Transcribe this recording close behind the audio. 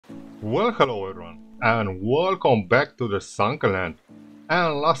Well, hello everyone, and welcome back to the Sunkenland.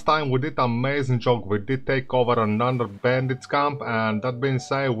 And last time we did amazing job, we did take over another bandits camp, and that being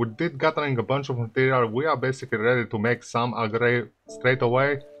said, we did gathering a bunch of material. We are basically ready to make some upgrade straight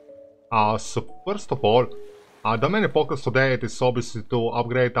away. So first of all, the main focus today is obviously to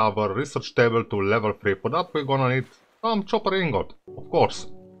upgrade our research table to level 3. For that we're gonna need some chopper ingot, of course,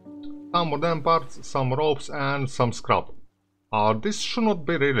 some modern parts, some ropes and some scrap. This should not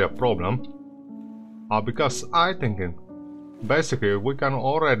be really a problem, because I thinking basically we can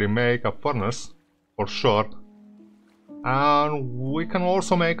already make a furnace for sure, and we can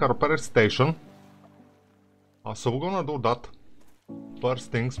also make a repair station. So we're gonna do that.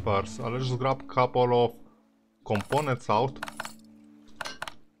 First things first, let's just grab a couple of components out,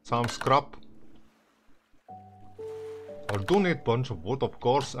 some scrap. I do need a bunch of wood, of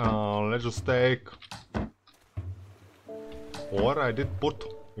course. Let's just take where I did put.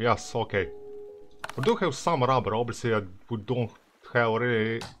 Yes, okay. We do have some rubber. Obviously, we don't have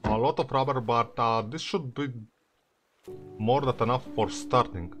really a lot of rubber, but this should be more than enough for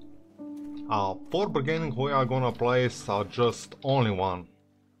starting. For beginning, we are gonna place just only one.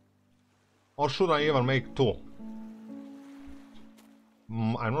 Or should I even make two?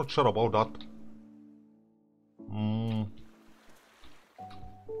 I'm not sure about that.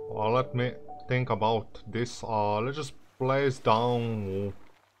 Well, let me think about this. Let's just place down.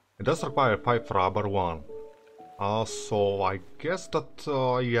 It does require 5 rubber, one. So I guess that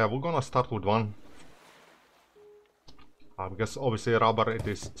yeah, we're gonna start with one. Because obviously rubber, it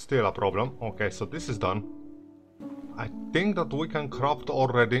is still a problem. Okay, so this is done. I think that we can craft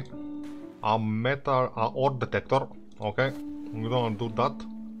already a metal ore detector. Okay, we're gonna do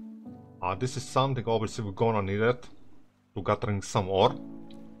that. This is something obviously we're gonna need it to gathering some ore.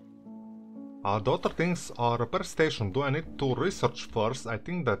 The other things are repair station. Do I need to research first? I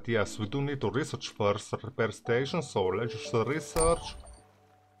think that yes, we do need to research first repair station, so let's just research.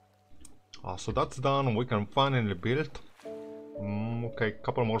 So that's done, we can finally build. Okay,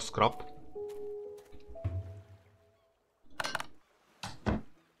 couple more scrap.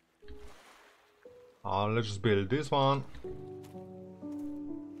 Let's just build this one.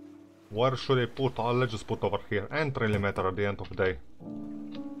 Where should I put? Let's just put over here. And meter at the end of the day.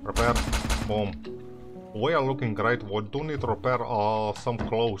 Repair. Boom. We are looking great. We do need to repair some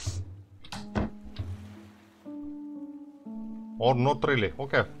clothes. Or not really.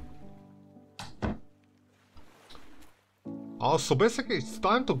 Okay. So basically it's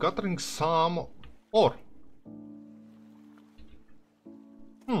time to gathering some ore.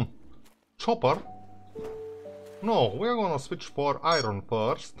 Chopper? No, we're gonna switch for iron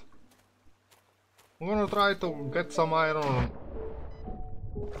first. I'm gonna try to get some iron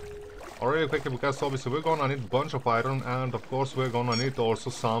really quickly, because obviously we're gonna need a bunch of iron, and of course we're gonna need also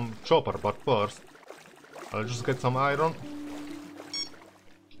some chopper, but first I'll just get some iron.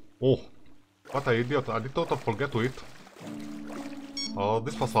 Oh, what an idiot, I did totally forget to eat.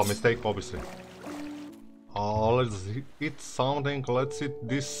 This was a mistake obviously. Let's eat something. Let's eat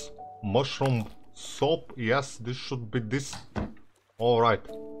this mushroom soup. Yes, this should be this. Alright,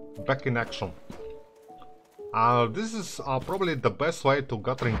 back in action. This is probably the best way to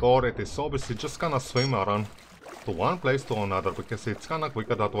gathering ore. It is obviously just gonna swim around to one place to another, because it's kinda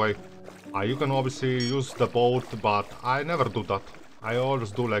quicker that way. You can obviously use the boat, but I never do that. I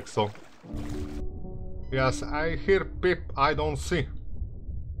always do like so. Yes, I hear Pip, I don't see.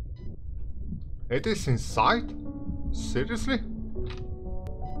 It is inside? Seriously?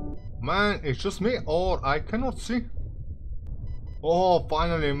 Man, it's just me, or I cannot see? Oh,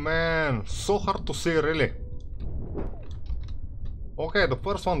 finally, man. So hard to see, really. Okay, the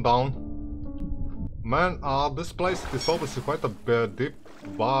first one down. Man, this place is obviously quite a bit deep,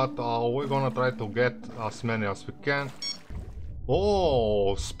 but we're gonna try to get as many as we can.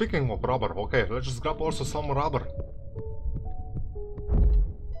 Oh, speaking of rubber, okay, let's just grab also some rubber.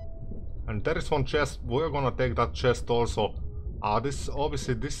 And there is one chest, we're gonna take that chest also. This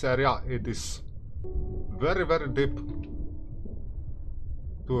obviously, this area, it is very deep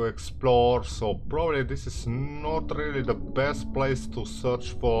to explore, so probably this is not really the best place to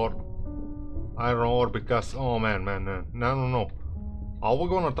search for iron ore, because oh man, no. We're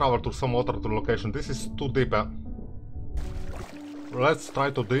gonna travel to some other location. This is too deep. Let's try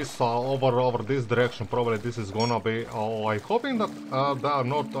to this over this direction. Probably this is gonna be. I'm hoping that there are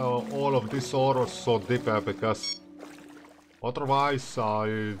not all of these ore so deep, because otherwise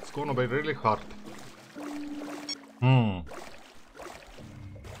it's gonna be really hard.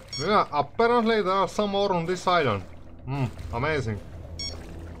 Yeah, apparently there are some ore on this island. Amazing.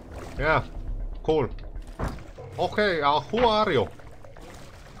 Yeah, cool. Okay, who are you?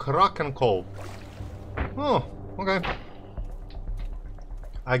 Kraken Cove. Oh, okay.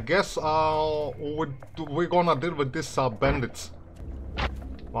 I guess we're gonna deal with these bandits.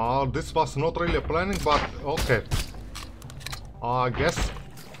 This was not really planning, but okay. I guess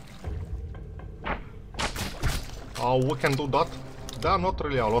we can do that. There are not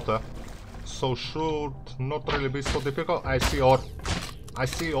really a lot there, so should not really be so difficult. I see ore. I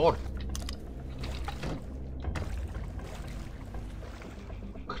see ore.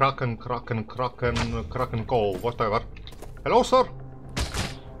 Kraken Cove, whatever. Hello, sir.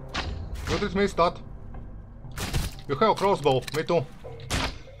 You did miss that. You have a crossbow. Me too.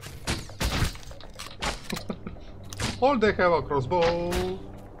 All they have a crossbow.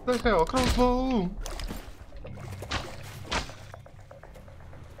 They have a crossbow.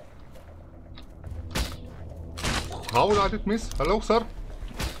 How did I did miss? Hello, sir.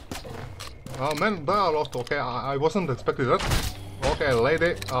 Man, there are a lot. Okay, I wasn't expecting that. Okay,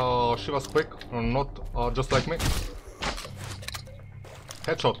 lady. She was quick, not just like me.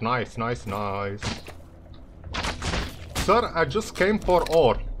 Headshot, nice. Sir, I just came for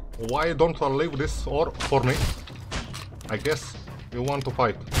ore. Why don't you leave this ore for me? I guess you want to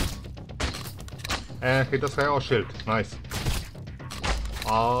fight. And he does have a shield, nice.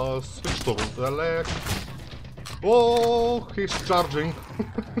 Switch to the left. Oh, he's charging.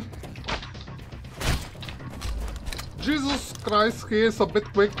 Jesus Christ, he is a bit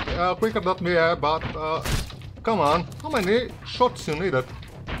quicker than me, but come on, how many shots you needed?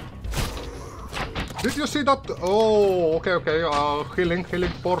 Did you see that? Oh, okay, healing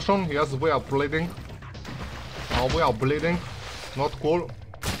portion. Yes, we are bleeding. Not cool.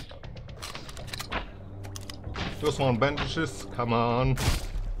 Just one bandages, come on.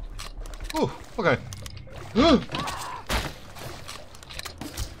 Oh, okay.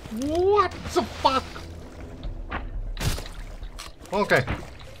 What the fuck? Okay.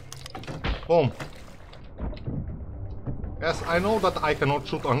 Boom. Yes, I know that I cannot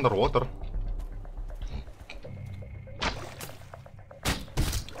shoot underwater.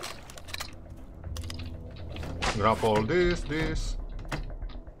 Grab all this.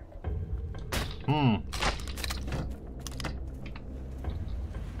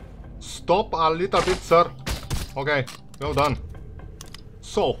 Stop a little bit, sir. Okay, well done.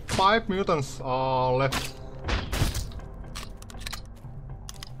 So, 5 mutants left.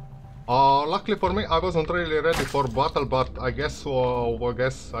 Luckily for me, I wasn't really ready for battle, but I guess,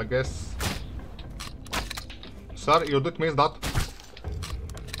 I guess. Sir, you did miss that.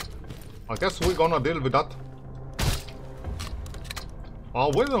 I guess we're gonna deal with that.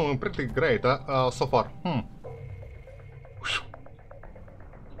 We're doing pretty great so far.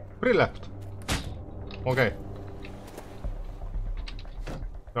 3 left. Okay.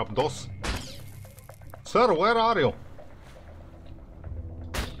 Grab those. Sir, where are you?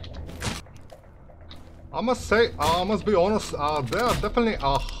 I must say, I must be honest, they are definitely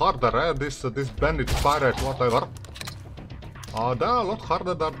harder, this bandit, pirate, whatever. They are a lot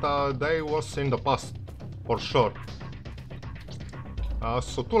harder than they was in the past, for sure.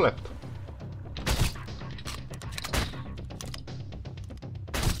 So 2 left.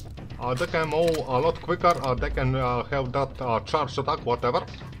 They can move a lot quicker, they can have that charge attack, whatever.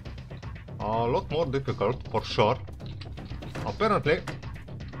 A lot more difficult, for sure. Apparently.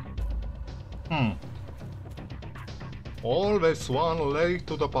 Always one late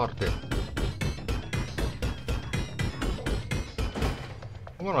to the party.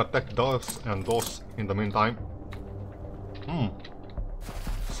 I'm gonna attack those and those in the meantime.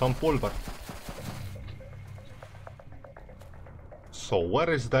 Some pulver. So where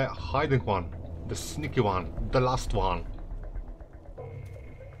is the hiding one? The sneaky one? The last one?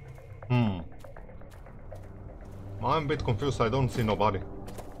 I'm a bit confused, I don't see nobody.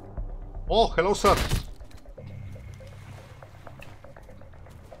 Oh, hello, sir.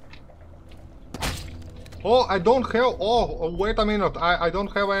 Oh, I don't have. Oh, wait a minute. I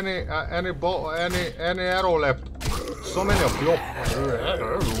don't have any arrow left. So many of you.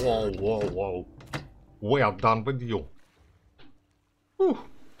 Whoa. We are done with you. Whew.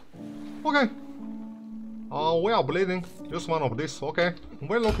 Okay. We are bleeding. Just one of these. Okay.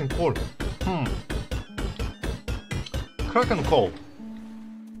 We're looking cool. Kraken Cove.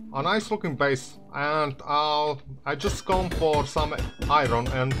 A nice looking base. And I just come for some iron,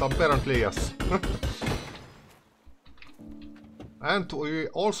 and apparently yes. And we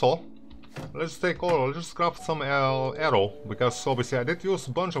also, let's just craft some arrow, because obviously I did use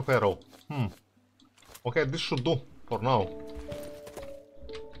a bunch of arrow. Okay, this should do for now.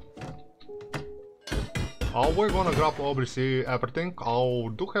 We're gonna grab obviously everything. I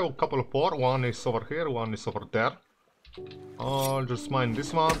do have a couple of ore, one is over here, one is over there. I'll just mine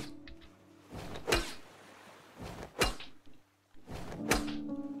this one.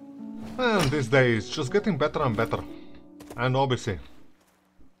 And this day is just getting better and better. And obviously,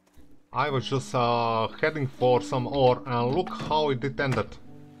 I was just heading for some ore, and look how it ended.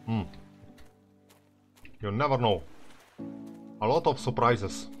 You never know. A lot of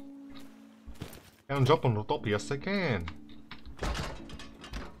surprises. Can I jump on the top? Yes, I can.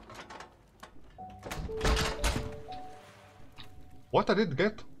 What I did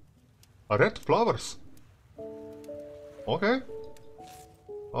get? Red flowers. Okay.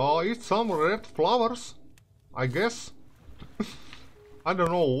 Eat some red flowers, I guess. I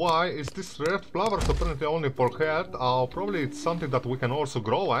don't know why. Is this red flowers apparently only for health? Probably it's something that we can also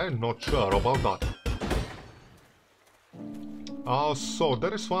grow. I'm not sure about that. So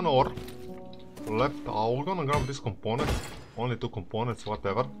there is one ore left. We're gonna grab this component. Only 2 components,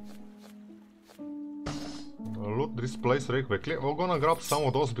 whatever. Loot this place very quickly. We're gonna grab some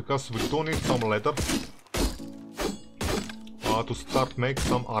of those because we do need some leather to start make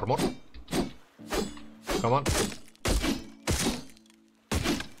some armor. Come on.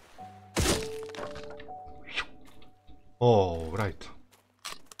 Oh, right.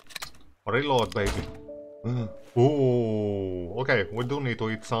 Reload, baby. Ooh, okay, we do need to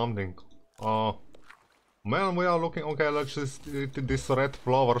eat something. Man, we are looking. Okay, let's just eat these red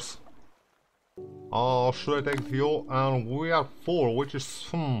flowers. Should I take you? And we are full, which is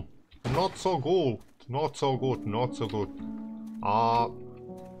not so good. Not so good. Not so good.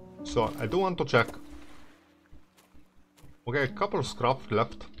 So I do want to check. Okay, a couple of scrap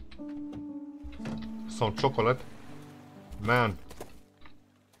left. Some chocolate. Man.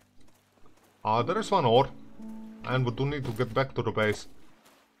 There is one ore. And we do need to get back to the base.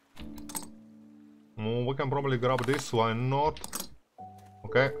 We can probably grab this, why not?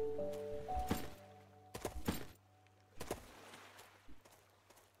 Okay.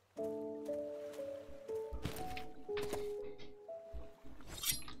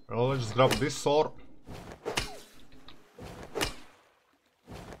 Well, let's just grab this ore.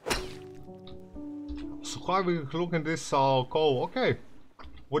 So how we look in this coal? Okay.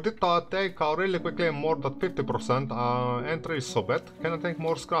 We did take really quickly more than 50%. Entry is so bad. Can I take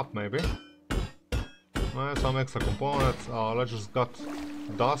more scrap maybe? Some extra components. Let's just get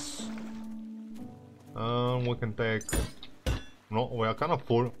dust. We can take... No, we are kind of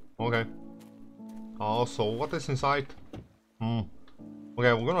full. Okay. So what is inside?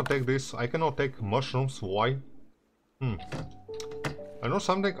 Okay, we're gonna take this. I cannot take mushrooms. Why? I know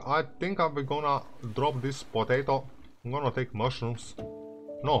something. I think I'm gonna drop this potato. I'm gonna take mushrooms.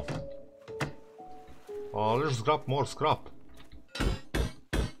 No. Let's grab more scrap.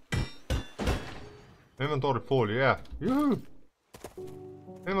 Inventory full, yeah.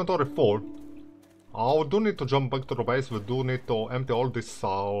 Inventory full. We do need to jump back to the base. We do need to empty all this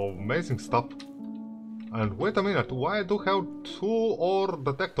amazing stuff. And wait a minute, why I do have 2 ore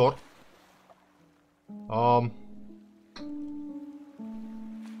detector?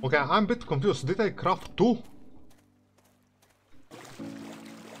 Okay, I'm a bit confused. Did I craft 2?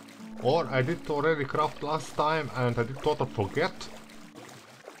 Or I did already craft last time and I did totally forget?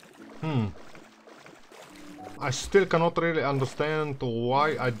 I still cannot really understand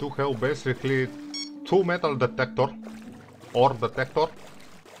why I do have basically 2 metal detector. Ore detector.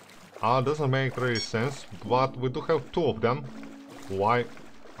 Doesn't make really sense, but we do have 2 of them. Why?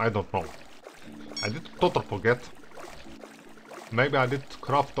 I don't know. I did totally forget. Maybe I did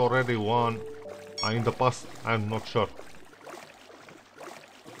craft already one in the past, I'm not sure.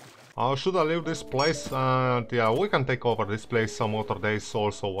 Should I leave this place? Yeah, we can take over this place some other days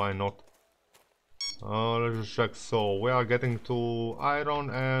also, why not? Let's just check. So we are getting to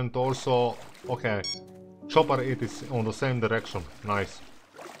iron and also... Okay, chopper it is on the same direction, nice.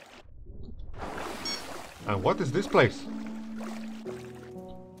 And what is this place?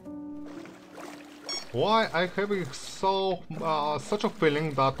 Why I having such a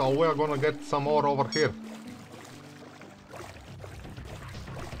feeling that we are gonna get some more over here?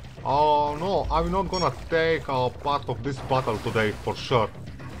 Oh no, I'm not gonna take part of this battle today for sure.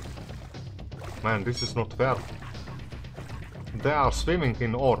 Man, this is not fair. They are swimming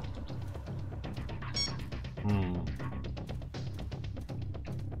in ore.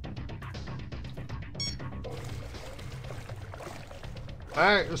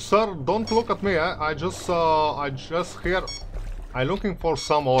 Hey, sir, don't look at me, eh? I just here... I'm looking for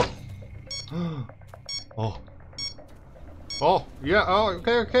some ore. Oh. Oh, yeah,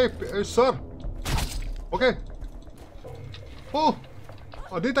 okay, sir. Okay. Oh,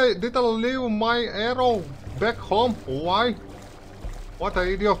 did I leave my arrow back home? Why? What an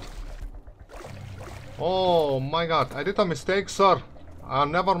idiot. Oh my god, I did a mistake, sir.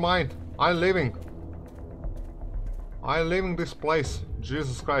 Never mind. I'm leaving. I'm leaving this place.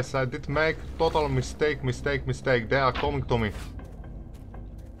 Jesus Christ, I did make total mistake. They are coming to me.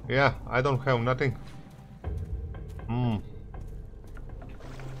 Yeah, I don't have nothing. Do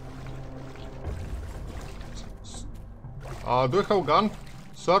you have a gun,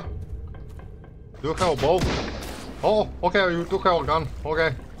 sir? Do you have a bow? Oh, okay, you do have a gun.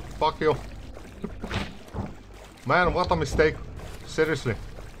 Okay, fuck you. Man, what a mistake. Seriously.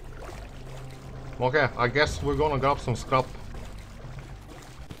 Okay, I guess we're gonna grab some scrap.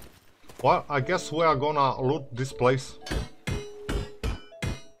 Well, I guess we are gonna loot this place.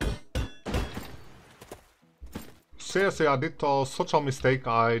 Seriously, I did such a mistake.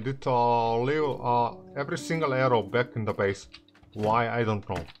 I did leave every single arrow back in the base. Why, I don't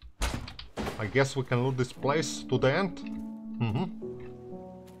know. I guess we can loot this place to the end.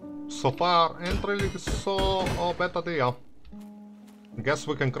 So far, ain't really so bad idea. I guess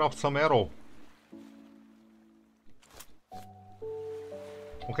we can craft some arrow.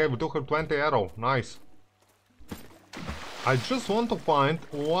 Okay, we do have 20 arrow. Nice. I just want to find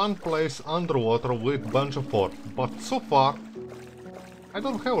one place underwater with bunch of ore, but so far I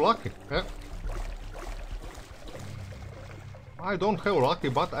don't have lucky. I don't have lucky,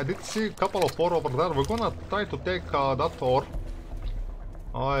 but I did see a couple of ore over there. We're gonna try to take that ore.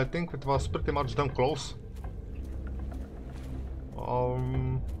 I think it was pretty much damn close.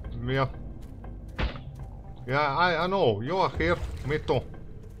 Yeah. Yeah, I know, you are here, me too.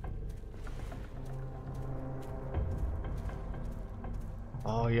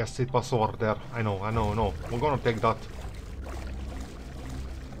 Oh yes, it was over there. I know. We're gonna take that.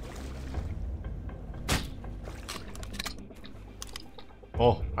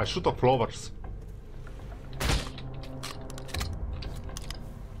 Oh, I shoot the flowers.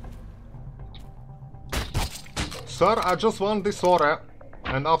 Sir, I just want this ore,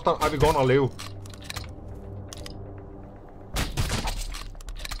 and after I'm gonna leave.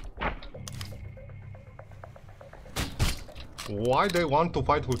 Why they want to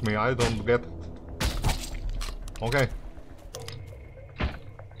fight with me? I don't get it. Okay.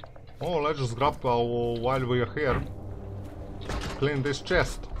 Oh, let's just grab while we are here. Clean this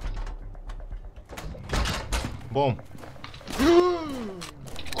chest. Boom.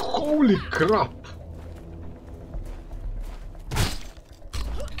 Holy crap!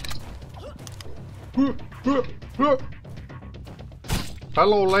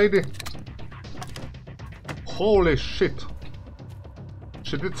 Hello, lady. Holy shit.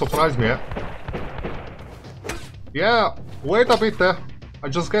 She did surprise me, Yeah, wait a bit, I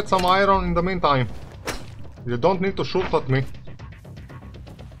just get some iron in the meantime. You don't need to shoot at me.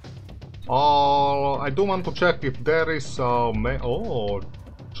 I do want to check if there is oh,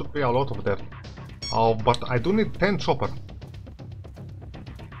 should be a lot of that. But I do need 10 chopper.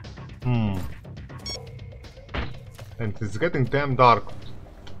 And it's getting damn dark.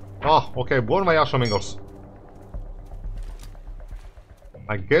 Okay, bon voyage, amigos.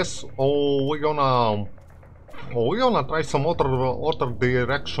 I guess we're gonna try some other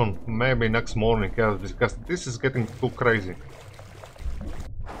direction maybe next morning, yeah, because this is getting too crazy.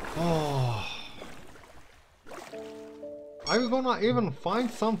 Are we gonna even find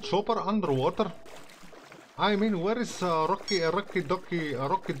some chopper underwater? I mean, where is Rocky Docky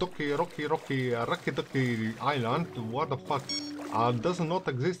Island? What the fuck? Does not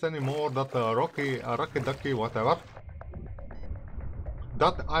exist anymore, that Rocky Docky whatever.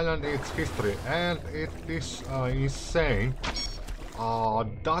 That island is history, and it is insane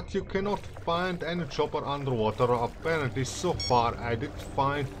that you cannot find any chopper underwater. Apparently, so far I did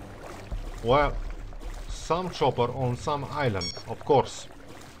find, well, some chopper on some island, of course.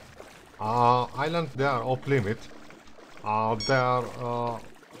 Island they are off limit. They are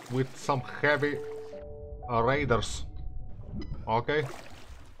with some heavy raiders. Okay,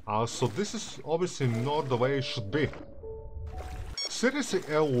 so this is obviously not the way it should be. Seriously,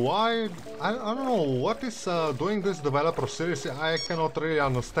 why? I don't know what is doing this developer. Seriously, I cannot really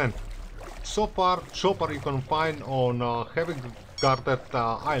understand. So far, chopper you can find on heavy guarded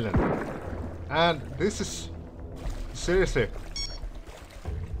island, and this is seriously.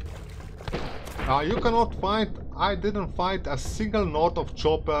 You cannot find. I didn't find a single note of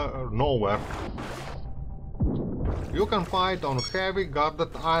chopper nowhere. You can find on heavy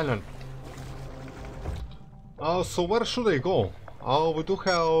guarded island. So where should I go? We do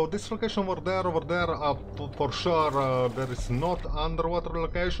have this location over there, for sure there is not underwater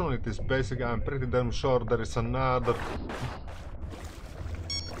location, it is basically, I'm pretty damn sure there is another.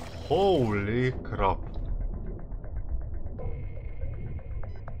 Holy crap.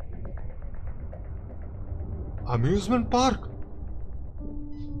 Amusement park?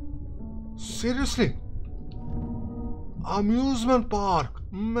 Seriously? Amusement park?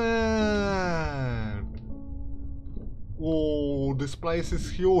 Man! Oh, this place is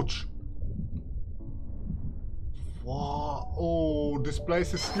huge. Wow. Oh, this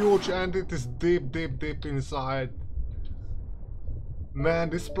place is huge and it is deep, deep, deep inside. Man,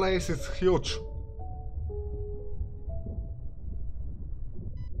 this place is huge.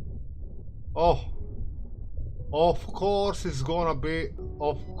 Oh. Of course it's gonna be...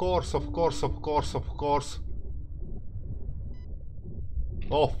 Of course.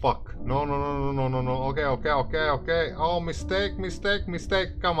 Oh, fuck. No. Okay. Oh, mistake.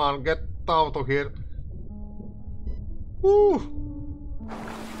 Come on, get out of here. Woo.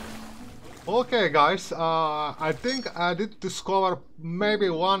 Okay, guys. I think I did discover maybe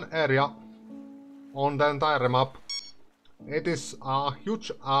one area on the entire map. It is a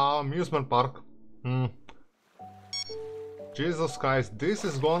huge amusement park. Jesus Christ, this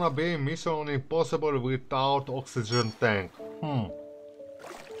is gonna be Mission Impossible without oxygen tank.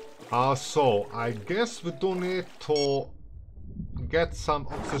 So, I guess we do need to get some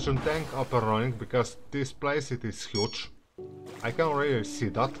oxygen tank up and running, because this place, it is huge. I can really see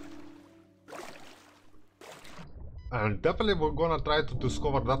that. And definitely we're gonna try to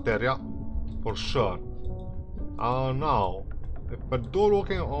discover that area, for sure. Now, if I do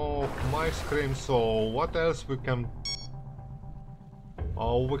looking off my screen, so what else we can...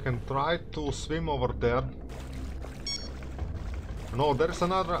 we can try to swim over there. No, there's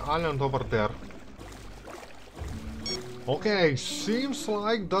another island over there. Okay, seems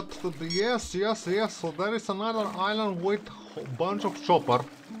like that, yes, so there is another island with a bunch of chopper.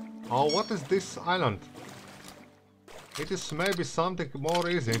 What is this island? It is maybe something more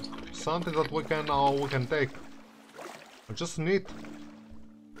easy, something that we can take. I just need,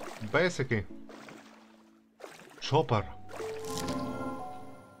 basically, chopper.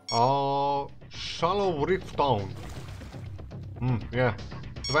 Shallow Reef Town. Yeah,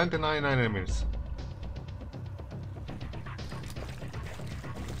 29 enemies.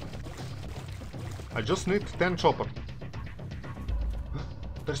 I just need 10 chopper.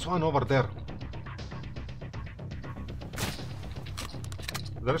 There's one over there.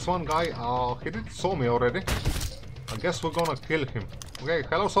 There's one guy, he did saw me already. I guess we're gonna kill him. Okay,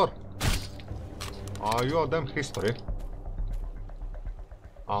 hello sir. You are damn history.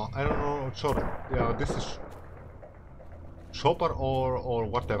 I don't know, sure. Yeah, this is chopper or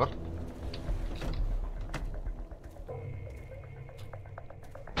whatever.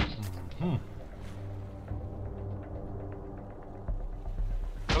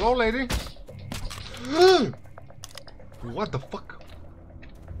 Hello, lady. What the fuck?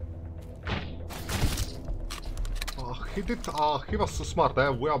 He did. He was so smart.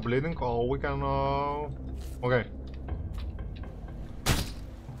 We are bleeding. We can. Okay.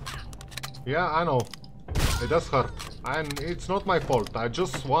 Yeah, I know. It does hurt. And it's not my fault. I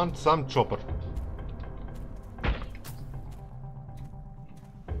just want some chopper.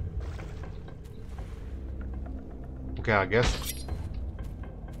 Okay, I guess.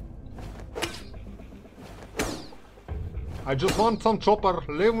 I just want some chopper.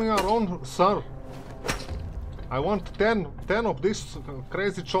 Leave me alone, sir. I want 10 of this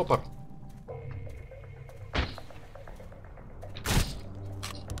crazy chopper.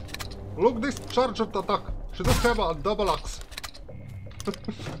 Look, this charged attack. She does have a double axe.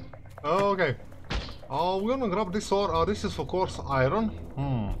 Okay. We're gonna grab this ore. This is of course iron.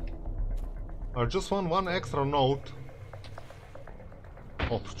 I just want one extra note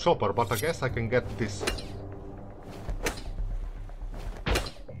of chopper, but I guess I can get this.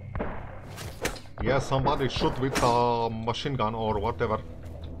 Yeah, somebody shoot with a machine gun or whatever.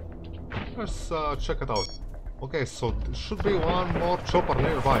 Let's check it out. Okay, so there should be one more chopper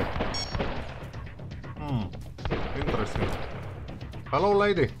nearby. Interesting. Hello,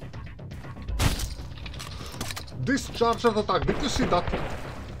 lady. This charged attack, did you see that?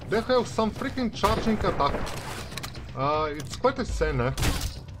 They have some freaking charging attack. It's quite insane, eh?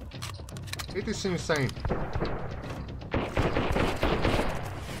 It is insane.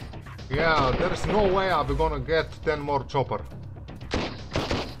 Yeah, there's no way I'm gonna get 10 more chopper.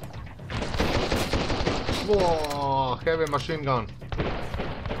 Whoa, heavy machine gun.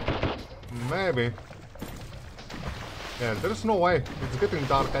 Maybe. Yeah, there's no way. It's getting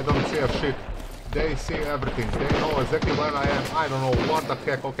dark, I don't see a shit. They see everything, they know exactly where I am. I don't know what the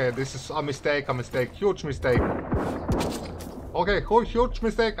heck. Okay, this is a mistake, huge mistake. Okay, huge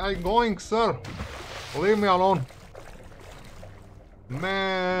mistake, I'm going, sir. Leave me alone.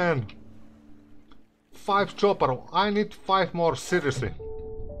 Man. 5 chopper, I need 5 more, seriously.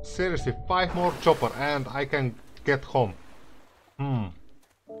 Seriously, 5 more chopper and I can get home.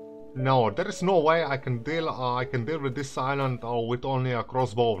 No, there is no way I can deal with this island with only a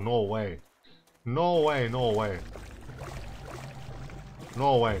crossbow. No way. No way, no way.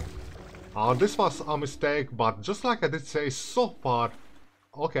 No way. This was a mistake, but just like I did say so far,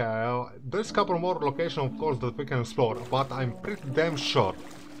 okay, there's a couple more locations of course that we can explore, but I'm pretty damn sure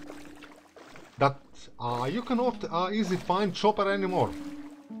that you cannot easily find chopper anymore.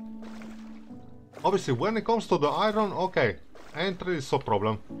 Obviously, when it comes to the iron, okay, ain't really so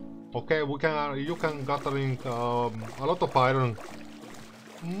problem. Okay, you can gathering a lot of iron,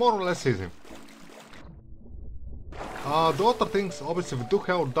 more or less easy. The other things, obviously, we do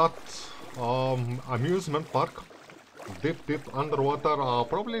have that amusement park, deep underwater.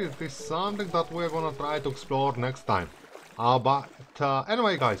 Probably it is something that we're gonna try to explore next time. But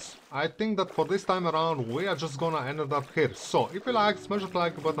anyway, guys, I think that for this time around we are just gonna end it up here. So if you like, smash the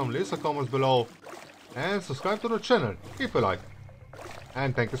like button, leave some comments below, and subscribe to the channel if you like.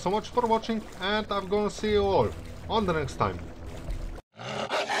 And thank you so much for watching, and I'm gonna see you all on the next time.